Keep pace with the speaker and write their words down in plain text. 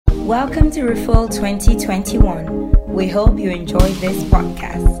Welcome to Refill 2021. We hope you enjoy this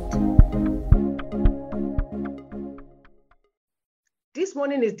podcast. This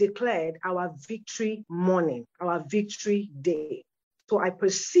morning is declared our victory morning, our victory day. So I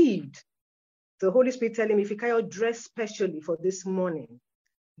perceived the Holy Spirit telling me, Fikayo, dress specially for this morning.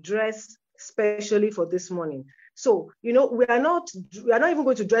 Dress specially for this morning. So, we are not even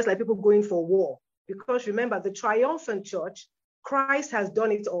going to dress like people going for war. Because remember, the triumphant church, Christ has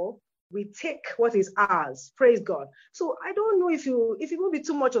done it all. We take what is ours. Praise God. So I don't know if it will be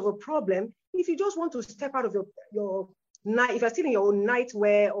too much of a problem. If you just want to step out of your night, if you're still in your own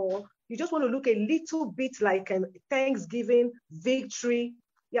nightwear, or you just want to look a little bit like Thanksgiving, victory,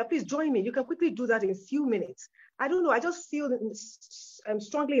 please join me. You can quickly do that in a few minutes. I don't know. I just feel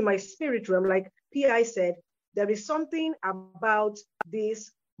strongly in my spirit realm, like P.I. said, there is something about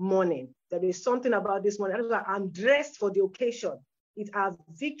this morning. There is something about this morning. I'm dressed for the occasion. It's our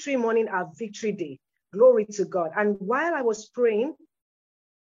victory morning, our victory day. Glory to God. And while I was praying,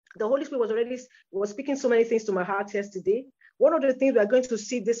 the Holy Spirit was speaking so many things to my heart yesterday. One of the things we are going to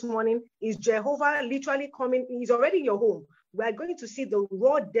see this morning is Jehovah literally coming. He's already in your home. We are going to see the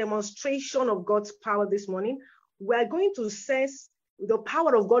raw demonstration of God's power this morning. We are going to sense the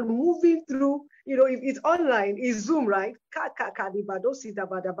power of God moving through, if it's online, it's Zoom, right?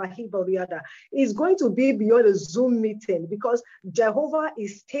 It's going to be beyond a Zoom meeting because Jehovah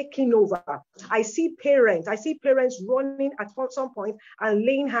is taking over. I see parents running at some point and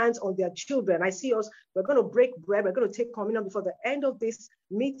laying hands on their children. I see us, we're going to break bread, we're going to take communion before the end of this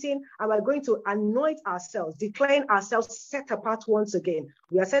meeting, and we're going to anoint ourselves, declaring ourselves set apart once again.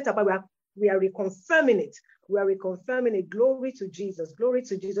 We are set apart, we are reconfirming it. We are reconfirming it. Glory to Jesus. Glory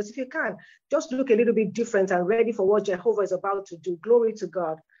to Jesus. If you can, just look a little bit different and ready for what Jehovah is about to do. Glory to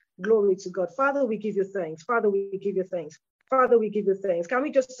God. Glory to God. Father, we give you thanks. Father, we give you thanks. Father, we give you thanks. Can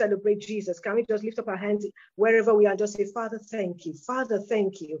we just celebrate Jesus? Can we just lift up our hands wherever we are and just say, Father, thank you. Father,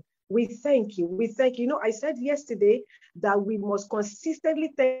 thank you. We thank you. We thank you. I said yesterday that we must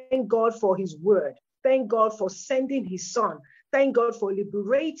consistently thank God for his word. Thank God for sending his son. Thank God for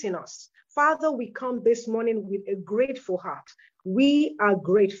liberating us. Father, we come this morning with a grateful heart. We are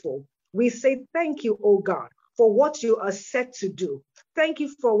grateful. We say thank you, oh God, for what you are set to do. Thank you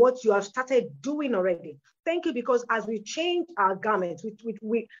for what you have started doing already. Thank you because as we change our garments,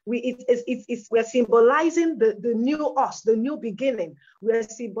 we're symbolizing the new us, the new beginning. We're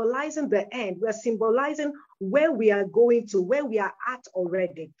symbolizing the end. We're symbolizing where we are going to, where we are at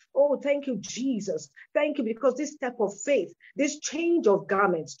already. Oh, thank you, Jesus. Thank you because this step of faith, this change of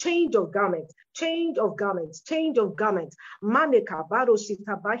garments, Maneka baro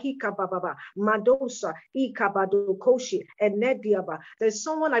sitabahi kababa, madosa ikabado koshi enediaba. There's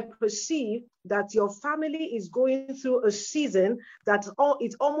someone I perceive that your family is going through a season that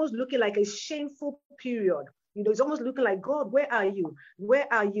it's almost looking like a shameful period. It's almost looking like, God, where are you? Where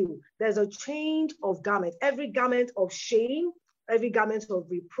are you? There's a change of garment. Every garment of shame, every garment of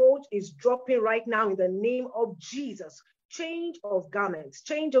reproach is dropping right now in the name of Jesus. Change of garments,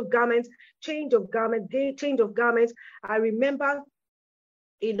 change of garments, change of garments, change of garments. I remember,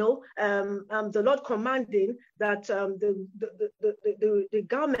 the Lord commanding that the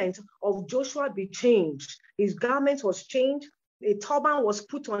garment of Joshua be changed. His garment was changed. A turban was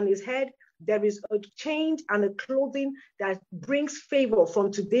put on his head. There is a change and a clothing that brings favor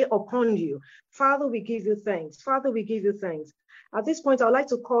from today upon you. Father, we give you thanks. Father, we give you thanks. At this point, I'd like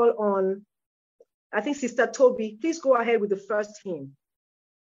to call on, I think, Sister Toby. Please go ahead with the first hymn.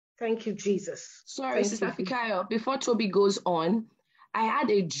 Thank you, Jesus. Sorry, Sister Fikayo, before Toby goes on, I had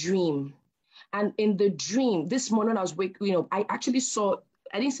a dream. And in the dream, this morning I was waking up, I actually saw,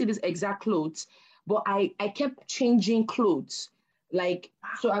 I didn't see this exact clothes, but I kept changing clothes.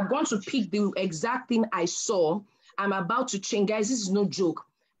 So I've gone to pick the exact thing I saw. I'm about to change. Guys, this is no joke.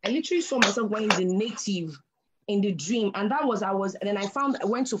 I literally saw myself wearing the native in the dream. And I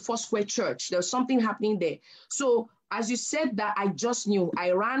went to Foursquare Church. There was something happening there. So as you said that, I just knew.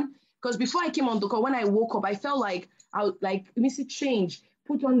 I ran, because before I came on the call, when I woke up, I felt like, Missy, change,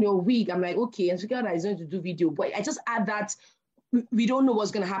 put on your wig. I'm like, okay, and figure out that he's going to do video. But I just add that we don't know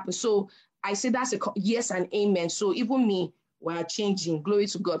what's going to happen. So I said that's a yes and amen. So even me, we're changing. Glory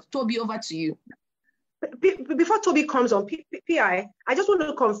to God. Toby, over to you. Before Toby comes on, PI, I just want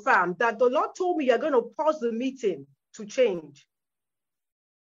to confirm that the Lord told me you're going to pause the meeting to change.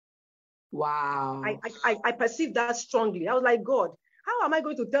 Wow. I perceived that strongly. I was like, God, how am I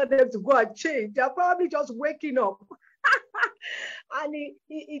going to tell them to go and change? They're probably just waking up. And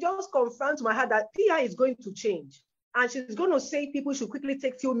he just confirmed to my heart that PI is going to change. And she's going to say people should quickly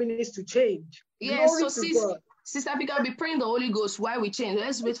take few minutes to change. Yeah, so sis, Sister Pika will be praying the Holy Ghost while we change.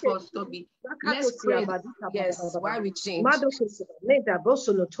 Let's wait for Toby. Let's pray. Yes, while we change.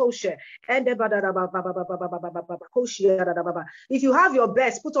 If you have your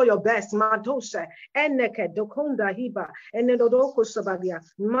best, put on your best. Eneke dokonda hiba enedodoko sabagia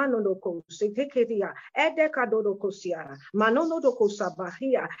manodoko setekedia edekadodo siara manonodoko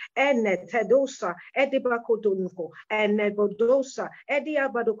sabahia enetedosa edibakodonko enebodosa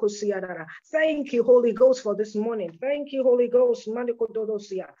ediabadoko siara. Thank you, Holy Ghost, for this morning. Thank you, Holy Ghost.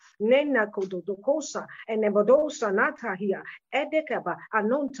 Manikododosia nena kododokosa enebodosa natahia edekaba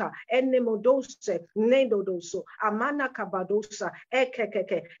anonta enemodose nedodoso amana kabadosa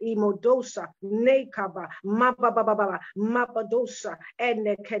ekekeke imodosa nekaba mabababa mabadosa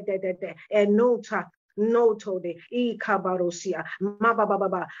enekedede enota notode ikabarosia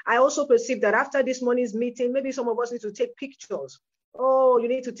mabababa. I also perceive that after this morning's meeting, maybe some of us need to take pictures. Oh, you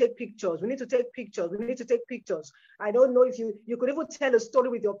need to take pictures. We need to take pictures. We need to take pictures. I don't know if you could even tell a story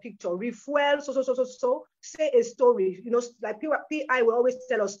with your picture. Refuel, so. Say a story. You know, like PI will always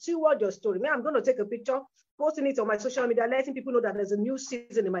tell us, steward your story. Man, I'm going to take a picture, posting it on my social media, letting people know that there's a new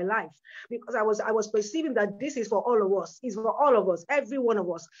season in my life. Because I was perceiving that this is for all of us. It's for all of us, every one of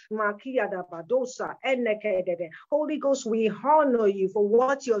us. Holy Ghost, we honor you for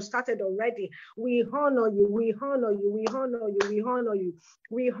what you have started already. We honor you. We honor you. We honor you. We honor you.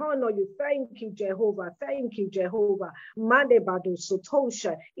 We honor you. Thank you, Jehovah. Thank you, Jehovah. Madebado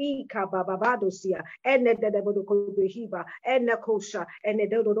sotosha ikabababadosia enedebodokobehiba enekosha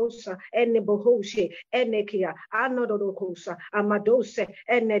enedodosa enebohoshe enekia anododokosa amadose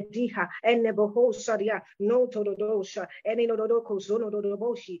enediha enebohosaria notododosha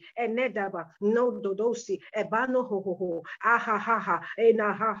eninododokozonododoboshi enedaba nododosi ebano hohoho ahahaha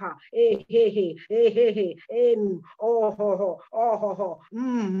enahaha ehehe ehehe en ohoho ohoho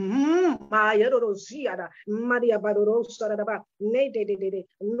mayerosiada Maria Badorosa daba nedede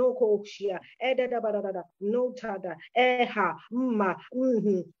no koshia edada no tada eha ma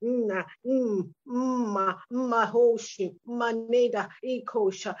ma hoshi maneda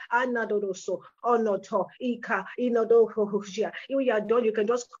ikosha anadoroso onoto ika inodohoshia. We are done. You can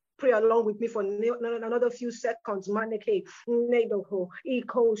just pray along with me for another few seconds. Maneke, Nedoho,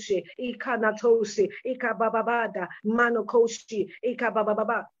 Ikoshe, Ikanatose, Ikabababada, Manokoshi,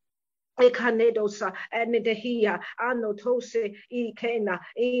 Ikabababa. Ekanedosa enedehia anotose ikena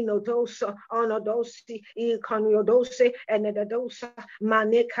inodosa onodosi ikaniodose enedosa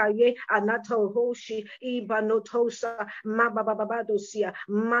manekaye anatohoshi ibanotosa mabababadosia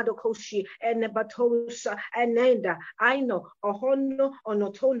madokoshi enebatosa enenda aino ohono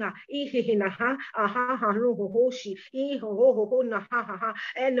onotona ihinaha aha rohoshi ihoho na ha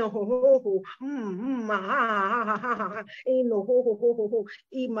enohoho inohoho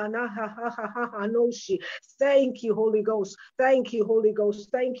imana. Thank you, Holy Ghost. Thank you, Holy Ghost.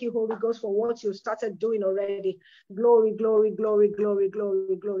 Thank you, Holy Ghost, for what you started doing already. Glory, glory, glory, glory,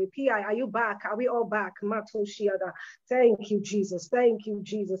 glory, glory. PI, are you back? Are we all back? Thank you, Jesus. Thank you,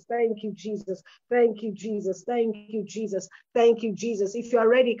 Jesus. Thank you, Jesus. Thank you, Jesus. Thank you, Jesus. Thank you, Jesus. If you are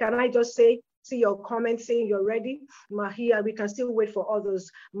ready, can I just see your comment saying you're ready? Mahia, we can still wait for others.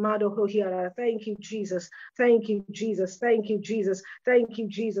 Madohohiara. Thank you, Jesus. Thank you, Jesus. Thank you, Jesus. Thank you,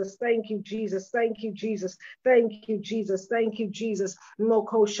 Jesus. Thank you, Jesus. Thank you, Jesus. Thank you, Jesus. Thank you, Jesus.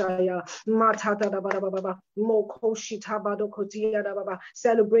 Mokoshaya. Matata. Mokoshitabadokotiyadababa.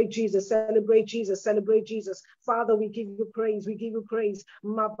 Celebrate Jesus. Celebrate Jesus. Celebrate Jesus. Father, we give you praise. We give you praise.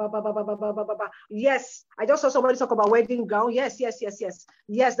 Yes, I just saw somebody talk about wedding gown. Yes.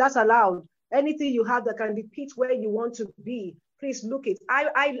 Yes, that's allowed. Anything you have that can repeat where you want to be, please look it.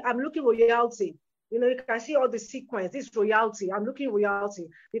 I'm looking royalty. You know, you can see all the sequence. This royalty. I'm looking royalty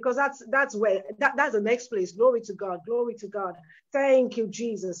because that's where that's the next place. Glory to God. Glory to God. Thank you,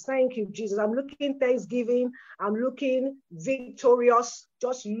 Jesus. Thank you, Jesus. I'm looking Thanksgiving. I'm looking victorious.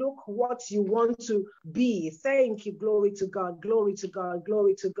 Just look what you want to be. Thank you. Glory to God. Glory to God.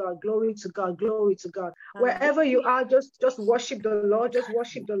 Glory to God. Glory to God. Glory to God. Wherever you are, just worship the Lord. Just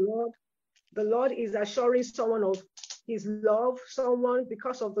worship the Lord. The Lord is assuring someone of his love, someone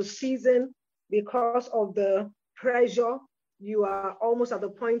because of the season, because of the pressure, you are almost at the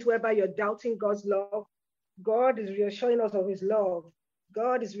point whereby you're doubting God's love. God is reassuring us of his love.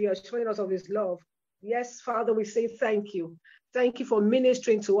 God is reassuring us of his love. Yes, Father, we say thank you. Thank you for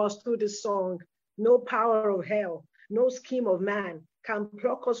ministering to us through this song. No power of hell, no scheme of man can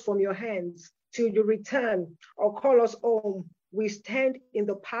pluck us from your hands till you return or call us home. We stand in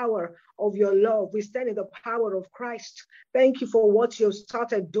the power of your love. We stand in the power of Christ. Thank you for what you've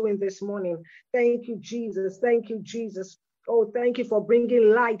started doing this morning. Thank you, Jesus. Thank you, Jesus. Oh, thank you for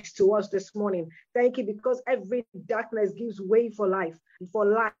bringing light to us this morning. Thank you because every darkness gives way for life, for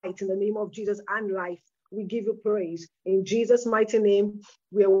light in the name of Jesus and life. We give you praise. In Jesus' mighty name,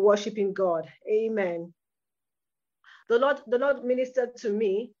 we are worshiping God. Amen. The Lord ministered to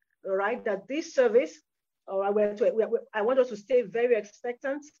me, all right, that this service, all right, I want us to stay very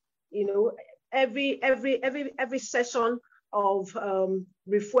expectant. You know, every session of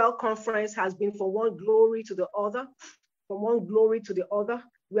Refuel Conference has been from one glory to the other, from one glory to the other.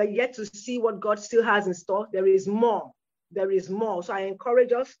 We are yet to see what God still has in store. There is more. There is more. So I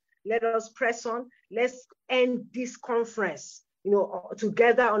encourage us, let us press on. Let's end this conference, you know,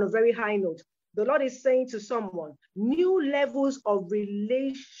 together on a very high note. The Lord is saying to someone, new levels of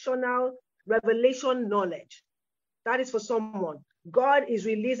revelation knowledge. That is for someone. God is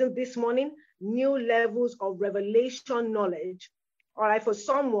releasing this morning new levels of revelation knowledge. All right, for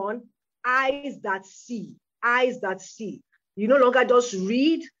someone, eyes that see, eyes that see. You no longer just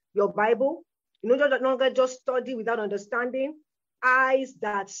read your Bible. You no longer just study without understanding. Eyes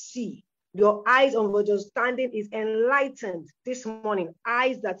that see. Your eyes of understanding is enlightened this morning.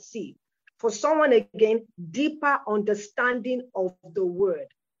 Eyes that see. For someone, again, deeper understanding of the word.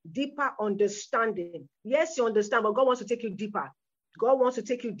 Deeper understanding. Yes, you understand, but God wants to take you deeper. God wants to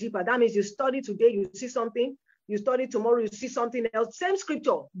take you deeper. That means you study today, you see something. You study tomorrow, you see something else. Same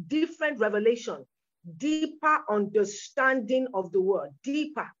scripture, different revelation. Deeper understanding of the word.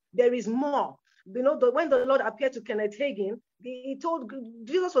 Deeper. There is more. You know, when the Lord appeared to Kenneth Hagin,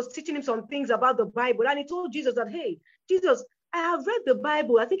 Jesus was teaching him some things about the Bible. And he told Jesus that, hey, Jesus, I have read the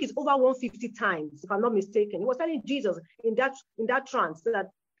Bible, I think it's over 150 times, if I'm not mistaken. He was telling Jesus in that trance that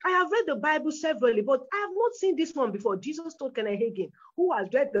I have read the Bible severally, but I have not seen this one before. Jesus told Kenneth Hagin, who has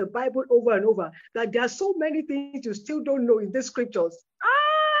read the Bible over and over, that there are so many things you still don't know in the scriptures.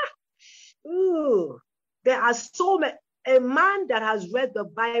 There are so many. A man that has read the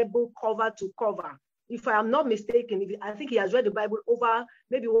Bible cover to cover, if I am not mistaken, I think he has read the Bible over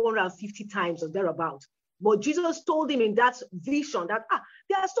maybe 150 times or thereabout. But Jesus told him in that vision that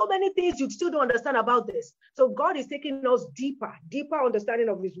there are so many things you still don't understand about this. So God is taking us deeper understanding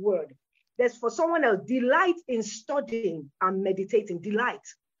of his word. There's for someone else, delight in studying and meditating. Delight.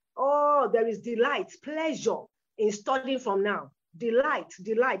 Oh, there is delight, pleasure in studying from now. Delight.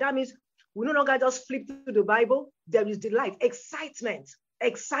 That means we no longer just flip through the Bible. There is delight, excitement.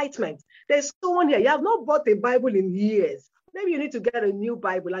 There's someone here, you have not bought a Bible in years. Maybe you need to get a new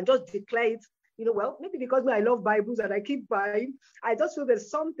Bible and just declare it. You know, well, maybe because I love Bibles and I keep buying, I just feel there's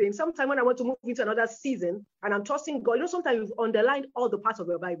something. Sometimes when I want to move into another season and I'm trusting God, you know, sometimes you've underlined all the parts of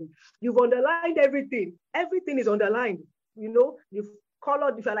your Bible. You've underlined everything. Everything is underlined. You know, you've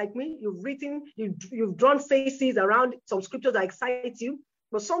colored, if you're like me, you've written, you've drawn faces around some scriptures that excite you.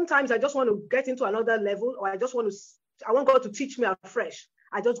 But sometimes I just want to get into another level, or I want God to teach me afresh.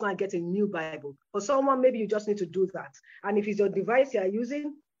 I just want to get a new Bible. For someone, maybe you just need to do that. And if it's your device you are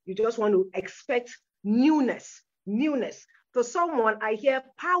using, you just want to expect newness. For someone, I hear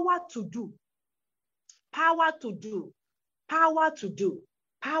power to do. I don't know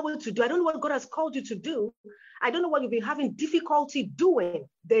what God has called you to do. I don't know what you've been having difficulty doing.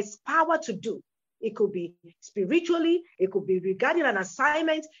 There's power to do. It could be spiritually, it could be regarding an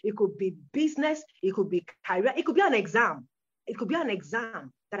assignment, it could be business, it could be career, it could be an exam. It could be an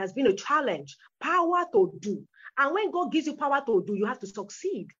exam that has been a challenge. Power to do. And when God gives you power to do, you have to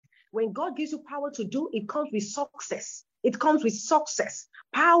succeed. When God gives you power to do, it comes with success.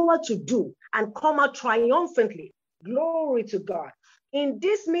 Power to do and come out triumphantly. Glory to God. In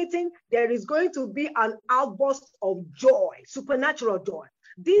this meeting, there is going to be an outburst of joy, supernatural joy.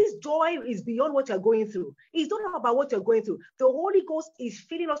 This joy is beyond what you're going through. It's not about what you're going through. The Holy Ghost is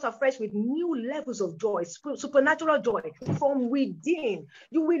filling us afresh with new levels of joy, supernatural joy from within.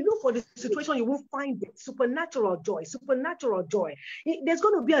 You will look for the situation, you won't find it. Supernatural joy. There's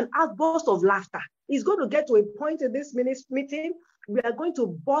going to be an outburst of laughter. It's going to get to a point in this meeting, we are going to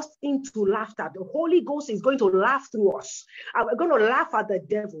burst into laughter. The Holy Ghost is going to laugh through us. And we're going to laugh at the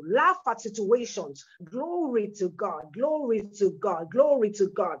devil, laugh at situations. Glory to God.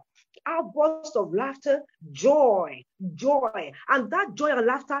 Outburst of laughter, joy. And that joy and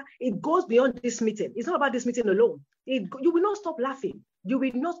laughter, it goes beyond this meeting. It's not about this meeting alone. You will not stop laughing.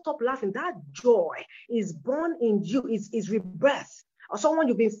 That joy is born in you, is rebirth. Or someone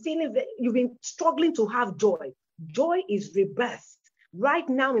you've been struggling to have joy. Joy is rebirth. Right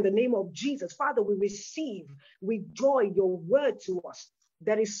now, in the name of Jesus, Father, we receive with joy your word to us.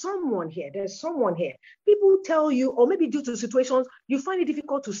 There's someone here. People tell you, or maybe due to situations, you find it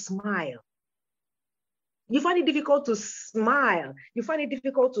difficult to smile. You find it difficult to smile. You find it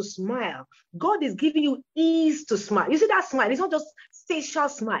difficult to smile. God is giving you ease to smile. You see that smile? It's not just facial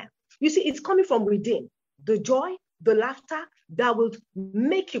smile. You see, it's coming from within. The joy, the laughter that will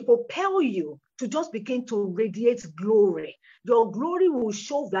make you, propel you to just begin to radiate glory. Your glory will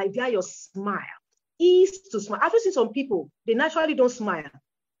show like via your smile. Ease to smile. I've seen some people, they naturally don't smile.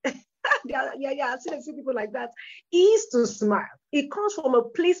 I've seen a few people like that. Ease to smile. It comes from a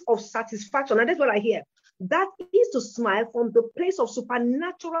place of satisfaction. And that's what I hear. That is to smile from the place of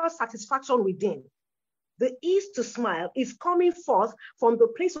supernatural satisfaction within. The ease to smile is coming forth from the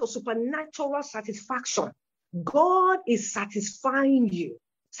place of supernatural satisfaction. God is satisfying you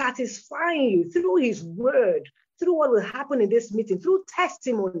through his word, through what will happen in this meeting, through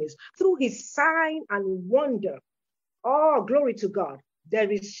testimonies, through his sign and wonder. Oh, glory to God.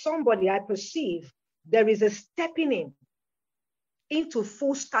 There is somebody I perceive. There is a stepping into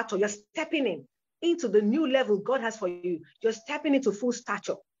full stature. You're stepping into the new level God has for you. You're stepping into full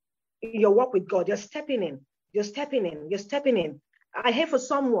stature in your walk with God. You're stepping in. I hear for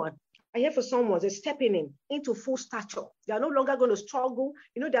someone, they're stepping into full stature. They are no longer going to struggle.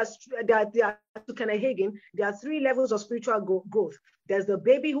 You know, to Kenneth Hagin, there are 3 levels of spiritual growth. There's the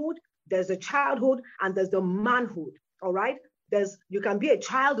babyhood, there's the childhood, and there's the manhood. All right. You can be a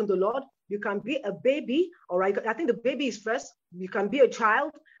child in the Lord. You can be a baby. All right. I think the baby is first. You can be a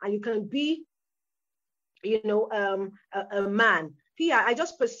child, and you can be, a man. Here, I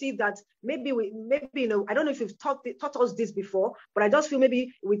just perceive that maybe I don't know if you've taught us this before, but I just feel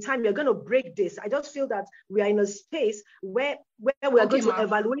maybe with time we're going to break this. I just feel that we are in a space where we are going to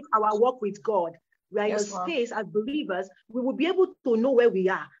evaluate our walk with God. We are in a space as believers, we will be able to know where we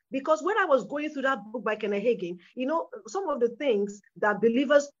are. Because when I was going through that book by Kenneth Hagin, some of the things that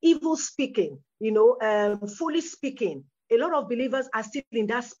believers, evil speaking, fully speaking, a lot of believers are still in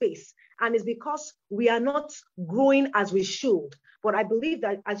that space. And it's because we are not growing as we should. But I believe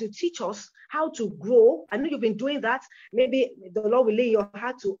that as you teach us how to grow, I know you've been doing that. Maybe the Lord will lay your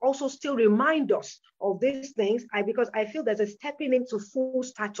heart to also still remind us of these things. Because I feel there's a stepping into full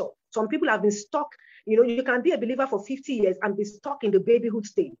stature. Some people have been stuck. You can be a believer for 50 years and be stuck in the babyhood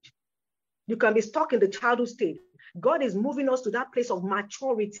stage. You can be stuck in the childhood stage. God is moving us to that place of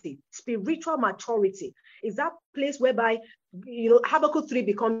maturity, spiritual maturity. Is that place whereby, Habakkuk 3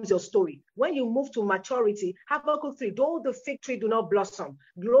 becomes your story. When you move to maturity, Habakkuk 3, though the fig tree do not blossom,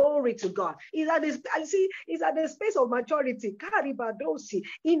 glory to God. Is at the space of maturity.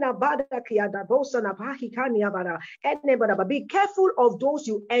 Be careful of those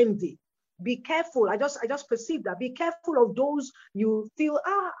you envy. Be careful. I just perceive that. Be careful of those you feel,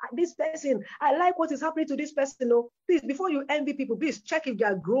 this person, I like what is happening to this person. No, please, before you envy people, please check if they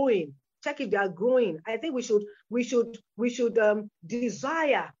are growing. I think we should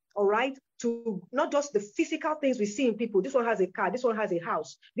desire, all right, to not just the physical things we see in people. This one has a car, this one has a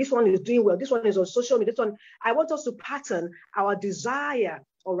house, this one is doing well, this one is on social media, this one. I want us to pattern our desire,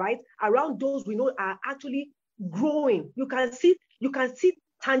 all right, around those we know are actually growing. You can see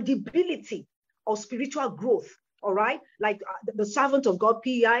tangibility of spiritual growth, all right? Like the servant of God,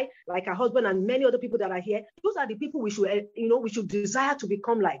 PEI, like her husband and many other people that are here. Those are the people we should desire to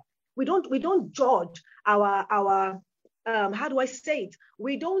become like. We don't judge our how do I say it?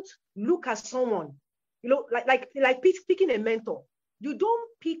 We don't look at someone, like picking a mentor. You don't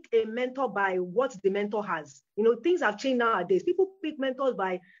pick a mentor by what the mentor has. Things have changed nowadays. People pick mentors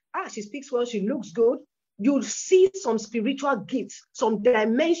by, she speaks well, she looks good. You'll see some spiritual gifts, some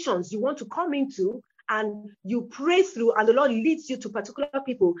dimensions you want to come into, and you pray through, and the Lord leads you to particular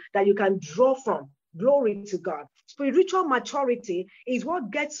people that you can draw from. Glory to God. Spiritual maturity is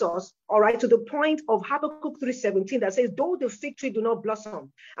what gets us, all right, to the point of Habakkuk 3:17 that says, though the fig tree do not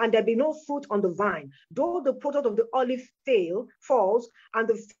blossom, and there be no fruit on the vine, though the product of the olive falls, and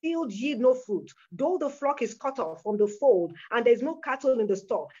the field yield no fruit, though the flock is cut off from the fold, and there is no cattle in the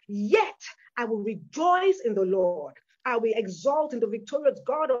store, yet I will rejoice in the Lord. I will exalt in the victorious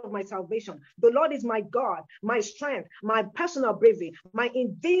God of my salvation. The Lord is my God, my strength, my personal bravery, my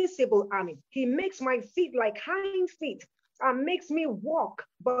invincible army. He makes my feet like hind feet and makes me walk,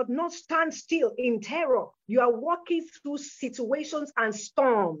 but not stand still in terror. You are walking through situations and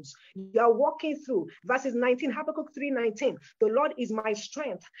storms. You are walking through. Verses 19, Habakkuk 3:19. The Lord is my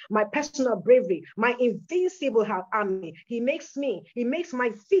strength, my personal bravery, my invincible army. He makes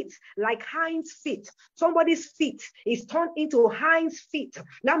my feet like hind's feet. Somebody's feet is turned into hind's feet.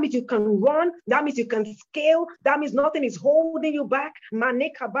 That means you can run. That means you can scale. That means nothing is holding you back.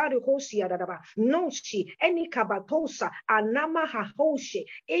 Anama hahoshi,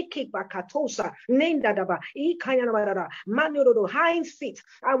 ekipakatosa, nendadaba, ikanyanabadada, manyododo, hind feet.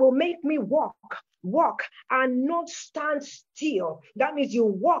 I will make me walk and not stand still. That means you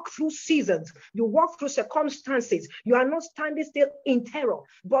walk through seasons, you walk through circumstances. You are not standing still in terror,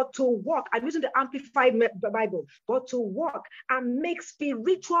 but to walk. I'm using the Amplified Bible, but to walk and make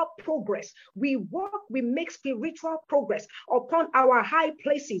spiritual progress. We walk, we make spiritual progress upon our high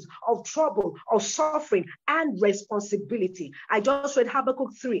places of trouble, of suffering, and responsibility. I just read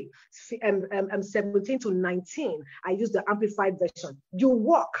Habakkuk 3, 17 to 19. I use the Amplified version. You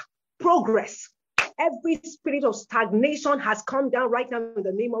walk, progress. Every spirit of stagnation has come down right now in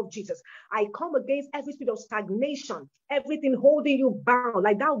the name of Jesus. I come against every spirit of stagnation, everything holding you bound,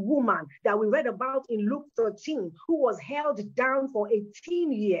 like that woman that we read about in Luke 13, who was held down for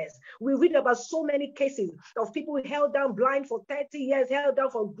 18 years. We read about so many cases of people held down blind for 30 years, held down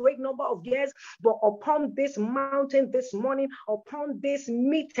for a great number of years. But upon this mountain this morning, upon this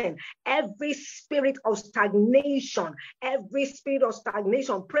meeting, every spirit of stagnation, pray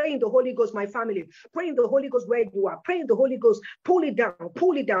in the Holy Ghost, my family. Pray in the Holy Ghost where you are. Pray in the Holy Ghost. Pull it down.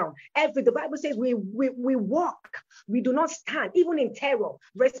 Pull it down. The Bible says we walk. We do not stand, even in terror,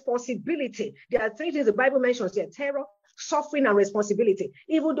 responsibility. There are three things the Bible mentions here: terror, suffering, and responsibility.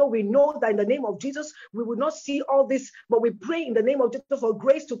 Even though we know that in the name of Jesus, we will not see all this, but we pray in the name of Jesus for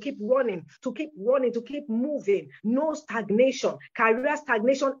grace to keep running, to keep moving. No stagnation. Career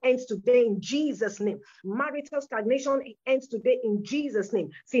stagnation ends today in Jesus' name. Marital stagnation ends today in Jesus' name.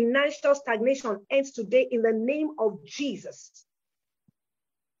 Financial stagnation ends today in the name of Jesus.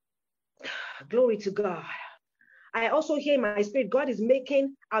 Glory to God. I also hear in my spirit, God is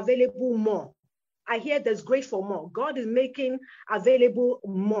making available more. I hear there's grace for more. God is making available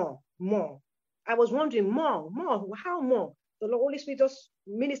more. I was wondering, more, how more? The Holy Spirit just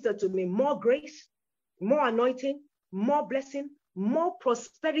ministered to me. More grace, more anointing, more blessing, more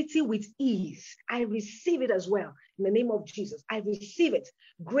prosperity with ease. I receive it as well in the name of Jesus. I receive it.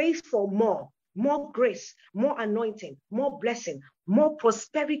 Grace for more grace, more anointing, more blessing, more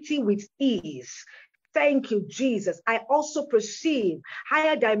prosperity with ease. Thank you, Jesus. I also perceive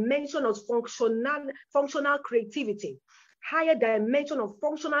higher dimension of functional creativity. Higher dimension of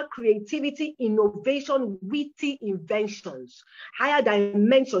functional creativity, innovation, witty inventions. Higher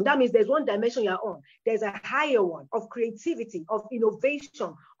dimension. That means there's one dimension you're on. There's a higher one of creativity, of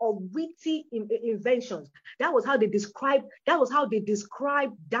innovation, of witty inventions. That was how they described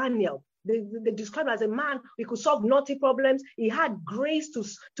Daniel. They described as a man who could solve naughty problems. He had grace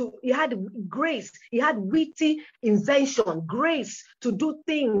he had witty invention, grace to do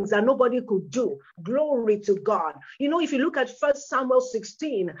things that nobody could do. Glory to God. You know, if you look at 1 Samuel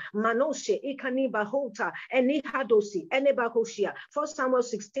 16, Manoshe, Ikani Bahota, Enihadosi, Enebahoshia. 1 Samuel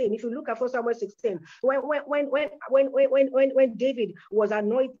 16. If you look at 1 Samuel 16, when David was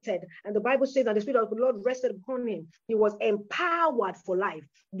anointed, and the Bible says that the Spirit of the Lord rested upon him, he was empowered for life.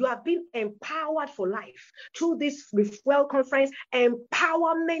 You have been empowered for life through this refuel conference.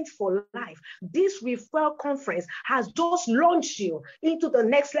 Empowerment for life. This refuel conference has just launched you into the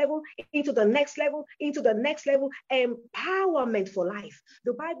next level, into the next level, into the next level. Empowerment for life.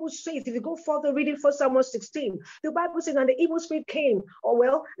 The Bible says, if you go further reading 1 Samuel 16, the Bible says, and the evil spirit came,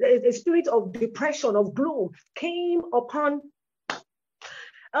 the spirit of depression, of gloom came upon.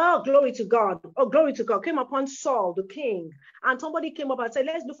 Oh, glory to God. Oh, glory to God. Came upon Saul, the king. And somebody came up and said,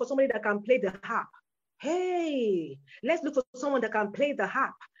 let's look for somebody that can play the harp. Hey, let's look for someone that can play the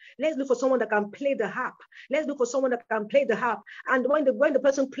harp. Let's look for someone that can play the harp. Let's look for someone that can play the harp. And when the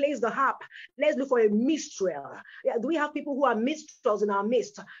person plays the harp, let's look for a minstrel. Yeah, do we have people who are minstrels in our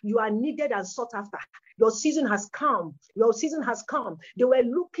midst? You are needed and sought after. Your season has come. Your season has come. They were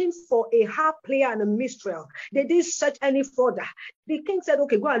looking for a harp player and a minstrel. They didn't search any further. The king said,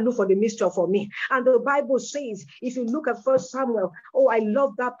 okay, go and look for the minstrel for me. And the Bible says, if you look at 1 Samuel, oh, I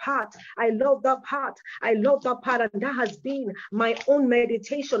love that part. I love that part. I love that part. And that has been my own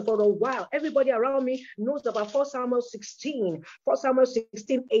meditation for a while. Everybody around me knows about 1 Samuel 16, 1 Samuel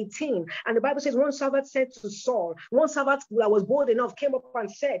 16, 18. And the Bible says, one servant said to Saul, one servant that was bold enough came up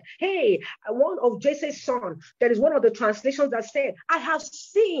and said, hey, one of Jesse's son, that is one of the translations that said, I have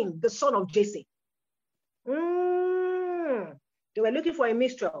seen the son of Jesse. They were looking for a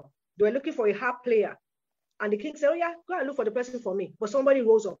minstrel. They were looking for a harp player. And the king said, oh yeah, go and look for the person for me. But somebody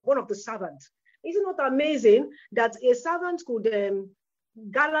rose up, one of the servants. Is it not amazing that a servant could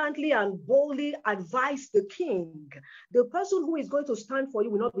gallantly and boldly advise the king? The person who is going to stand for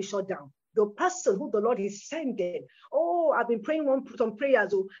you will not be shut down. the person who the Lord is sending. Oh, I've been praying some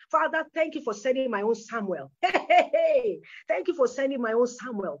prayers. Oh, Father, thank you for sending my own Samuel. Hey, thank you for sending my own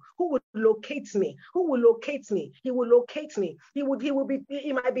Samuel, who will locate me, who will locate me. He will locate me.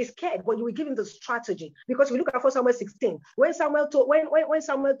 He might be scared, but you will give him the strategy. Because if you look at 1 Samuel 16, when Samuel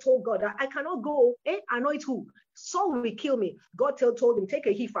told God that I cannot go, anoint who? Saul will kill me. God told him, take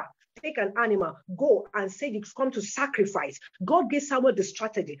a heifer, take an animal, go and say you come to sacrifice. God gave Samuel the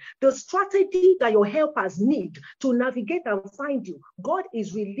strategy that your helpers need to navigate and find you. God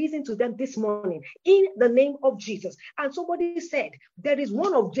is releasing to them this morning in the name of Jesus. And somebody said, there is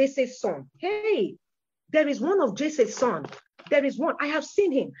one of Jesse's son. Hey, there is one of Jesse's son. There is one. I have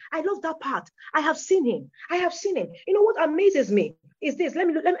seen him. I love that part. I have seen him. I have seen him. You know what amazes me is this. Let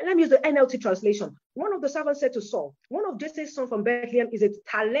me use the NLT translation. One of the servants said to Saul, one of Jesse's son from Bethlehem is a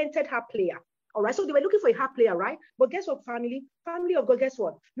talented harp player. All right. So they were looking for a harp player, right? But guess what, family of God, guess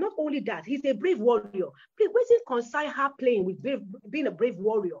what? Not only that, he's a brave warrior. Please, what does it concern harp playing with being a brave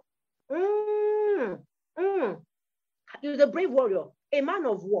warrior? He's a brave warrior, a man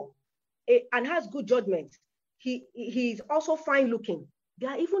of war, and has good judgment. He's also fine looking. They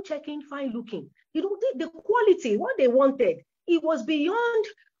are even checking fine looking. You know, the quality, what they wanted, it was beyond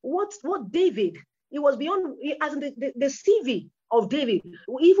what David, it was beyond, as in the CV of David.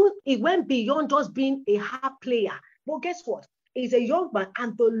 Even it went beyond just being a harp player. But guess what? He's a young man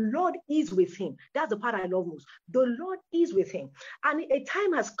and the Lord is with him. That's the part I love most. The Lord is with him. And a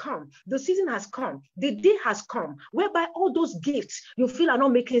time has come, the season has come, the day has come, whereby all those gifts you feel are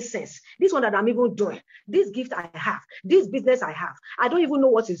not making sense. This one that I'm even doing, this gift I have, this business I have, I don't even know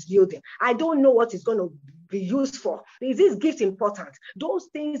what it's yielding. I don't know what it's going to be used for. Is this gift important? Those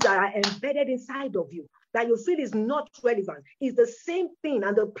things that are embedded inside of you, that you feel is not relevant, is the same thing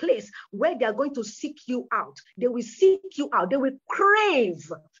and the place where they are going to seek you out. They will seek you out. They will crave.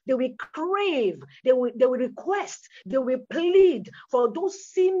 They will crave. They will request. They will plead for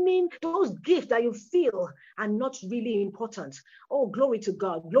those gifts that you feel are not really important. Oh, glory to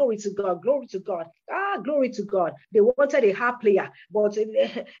God. Glory to God. Glory to God. Glory to God. They wanted a harp player, but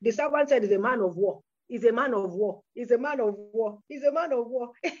the servant said he's a man of war. He's a man of war. He's a man of war. He's a man of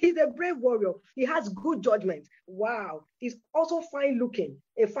war. He's a brave warrior. He has good judgment. Wow. He's also fine looking,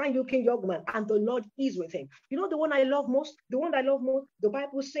 a fine looking young man, and the Lord is with him. You know the one I love most? The one I love most, the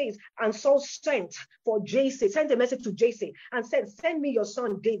Bible says, and Saul sent a message to Jesse and said, send me your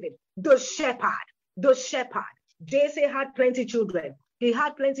son David, the shepherd, the shepherd. Jesse had plenty children. He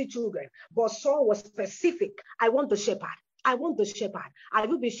had plenty children, but Saul was specific. I want the shepherd. I want the shepherd. Have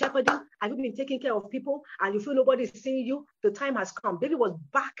you been shepherding? Have you been taking care of people and you feel nobody's seeing you? The time has come. David was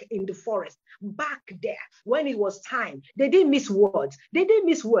back in the forest, back there when it was time. They didn't miss words. They didn't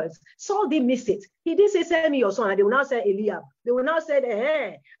miss words. Saul didn't miss it. He didn't say, send me your son. And they will now say Eliab. They will now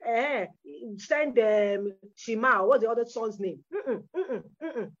say, send Shema. What's the other son's name?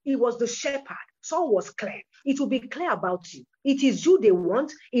 He was the shepherd. Saul was clear. It will be clear about you. It is you they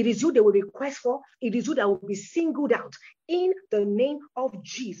want. It is you they will request for. It is you that will be singled out in the name of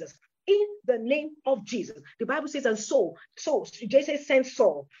Jesus. In the name of Jesus. The Bible says, and so Jesse sent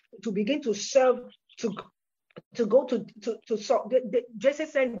Saul to begin to serve, to go to Saul. Jesse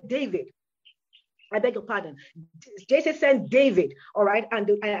sent David. I beg your pardon. Jesse sent David, all right?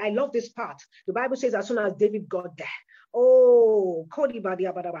 And I love this part. The Bible says as soon as David got there,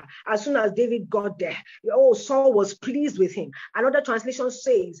 as soon as David got there, Saul was pleased with him. Another translation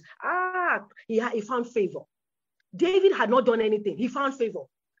says, he found favor. David had not done anything. He found favor.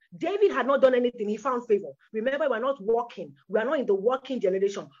 David had not done anything. He found favor. Remember, we're not walking. We are not in the working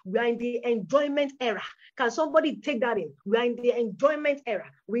generation. We are in the enjoyment era. Can somebody take that in? We are in the enjoyment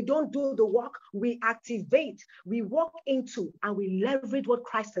era. We don't do the work. We activate. We walk into and we leverage what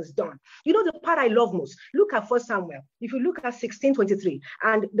Christ has done. You know the part I love most? Look at 1 Samuel. If you look at 16:23,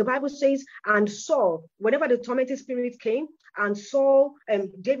 and the Bible says, and Saul, whenever the tormenting spirit came, and Saul,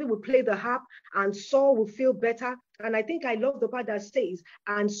 David would play the harp, and Saul would feel better. And I think I love the part that says,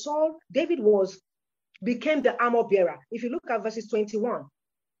 and David became the armor bearer. If you look at verses 21.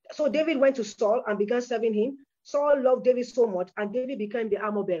 So David went to Saul and began serving him. Saul loved David so much, and David became the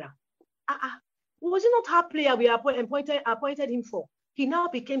armor bearer. Was it not harp player we appointed him for? He now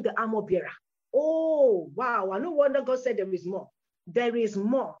became the armor bearer. Oh, wow. And no wonder God said there is more. There is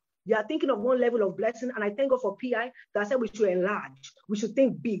more. You are thinking of one level of blessing, and I thank God for PI that said we should enlarge, we should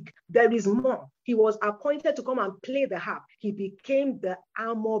think big. There is more. He was appointed to come and play the harp. He became the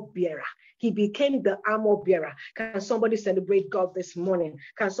armor bearer. He became the armor bearer. Can somebody celebrate God this morning?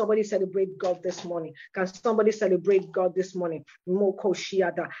 Can somebody celebrate God this morning? Can somebody celebrate God this morning? I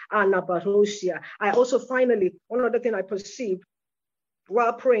also finally, one other thing I perceived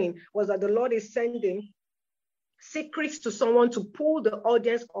while praying was that the Lord is sending secrets to someone to pull the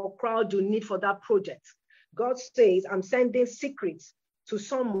audience or crowd you need for that project. God says, I'm sending secrets to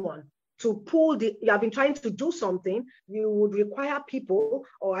someone to pull you have been trying to do something, you would require people,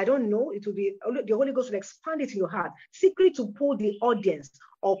 or I don't know, it will be, the Holy Ghost will expand it in your heart. Secret to pull the audience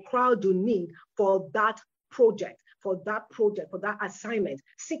or crowd you need for that project, for that assignment.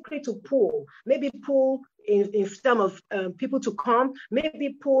 Secret to pull, maybe pull in terms of people to come,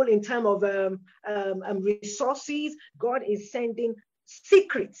 maybe pull in terms of resources. God is sending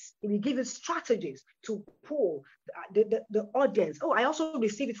secrets. He will give you strategies to pull the audience. Oh, I also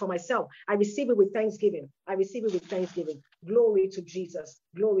receive it for myself. I receive it with thanksgiving. Glory to Jesus.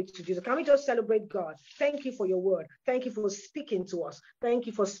 Glory to Jesus. Can we just celebrate God? Thank you for your word. Thank you for speaking to us.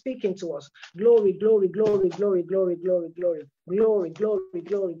 Glory, glory, glory, glory, glory, glory, glory, glory, glory,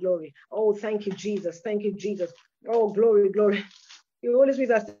 glory, glory. Oh, thank you, Jesus. Thank you, Jesus. Oh, glory, glory. The Holy Spirit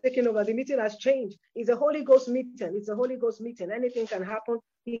has taken over. The meeting has changed. It's a Holy Ghost meeting. Anything can happen.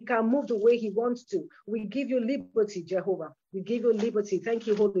 He can move the way he wants to. We give you liberty, Jehovah. We give you liberty. Thank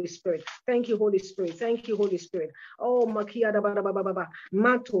you, Holy Spirit. Thank you, Holy Spirit. Thank you, Holy Spirit. Oh, Makia da ba ba ba ba.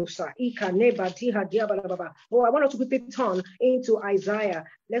 Matosa ika neba tiha dia ba ba ba. Oh, I want us to quickly turn into Isaiah.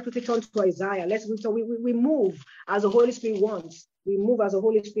 Let's quickly turn to Isaiah. We move as the Holy Spirit wants.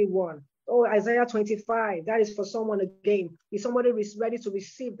 Oh, Isaiah 25, that is for someone again. Is somebody ready to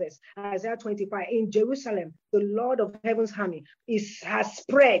receive this? Isaiah 25, in Jerusalem, the Lord of heaven's army has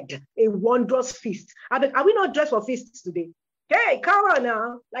spread a wondrous feast. Are we not dressed for feasts today? Hey, come on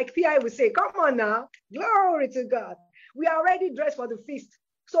now. Like P.I. would say, come on now. Glory to God. We are already dressed for the feast.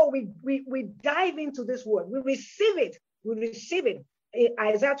 So we dive into this word. We receive it. In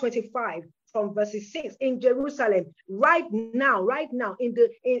Isaiah 25, from verses 6, in Jerusalem, right now, in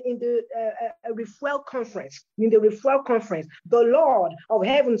the refuel conference, the Lord of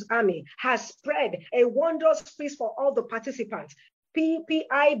heaven's army has spread a wondrous feast for all the participants.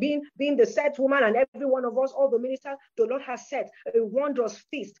 PPI being the set woman and every one of us, all the ministers, the Lord has set a wondrous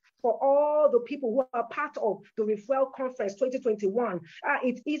feast for all the people who are part of the Refuel Conference 2021.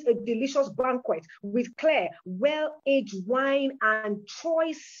 It is a delicious banquet with clear, well-aged wine and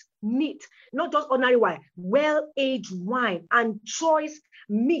choice meat, not just ordinary wine, well-aged wine and choice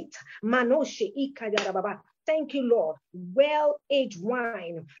meat. Manoshe ikayarababa. Thank you, Lord. Well-aged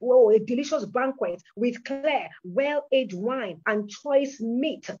wine. Whoa, a delicious banquet with clear, well-aged wine and choice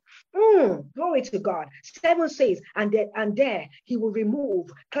meat. Glory to God. 7 says, and there he will remove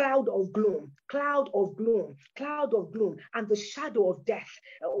cloud of gloom, and the shadow of death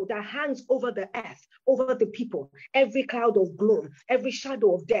that hangs over the earth, over the people. Every cloud of gloom, every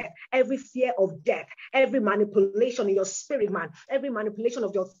shadow of death, every fear of death, every manipulation in your spirit, man, every manipulation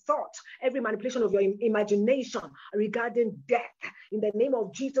of your thought, every manipulation of your imagination regarding death. In the name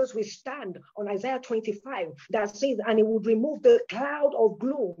of Jesus, we stand on Isaiah 25 that says, and it would remove the cloud of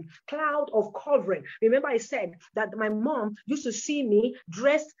gloom, cloud of covering. Remember, I said that my mom used to see me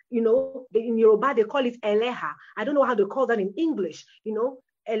dressed, in Yoruba, they call it eleha. I don't know how to call that in English,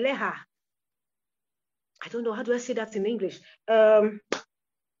 eleha. I don't know, how do I say that in English?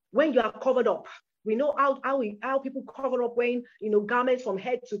 When you are covered up. We know how people cover up wearing, garments from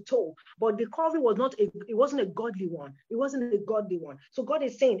head to toe, but the covering wasn't a godly one. It wasn't a godly one. So God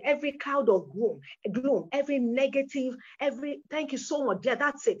is saying every cloud of gloom, every negative, thank you so much. Yeah,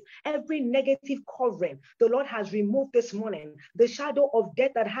 that's it. Every negative covering, the Lord has removed this morning. The shadow of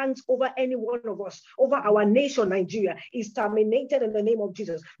death that hangs over any one of us, over our nation, Nigeria, is terminated in the name of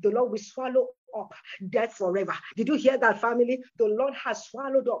Jesus. The Lord will swallow up death forever. Did you hear that, family? The Lord has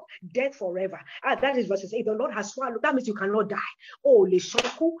swallowed up death forever. That is verse 8. The Lord has swallowed. That means you cannot die. Oh,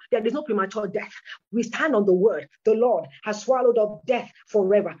 Leshoku, there is no premature death. We stand on the word. The Lord has swallowed up death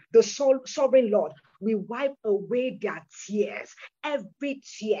forever. The sovereign Lord will wipe away their tears. Every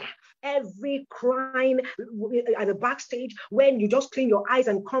tear, every crying at the backstage, when you just clean your eyes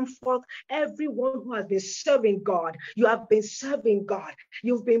and come forth. Everyone who has been serving God, you have been serving God.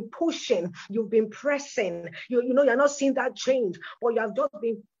 You've been pushing, you've been pressing. You're not seeing that change, but you have just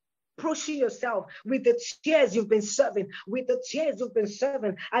been pushing yourself with the tears you've been serving,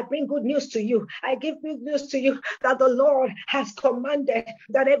 I bring good news to you. I give good news to you that the Lord has commanded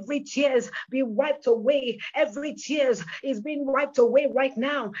that every tears be wiped away. Every tears is being wiped away right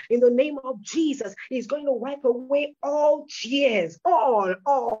now. In the name of Jesus, He's going to wipe away all tears, all,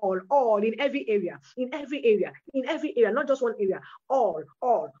 in every area, not just one area, all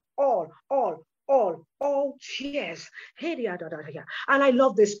tears. And I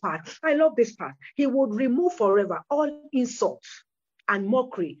love this part. He would remove forever all insults and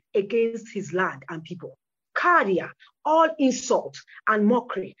mockery against his land and people. cardia, all insult and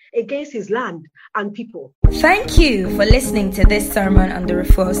mockery against his land and people. Thank you for listening to this sermon on the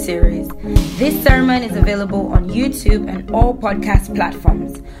Refuel series. This sermon is available on YouTube and all podcast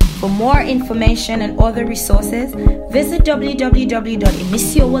platforms. For more information and other resources, visit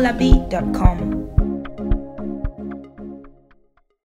www.inisiowolabi.com.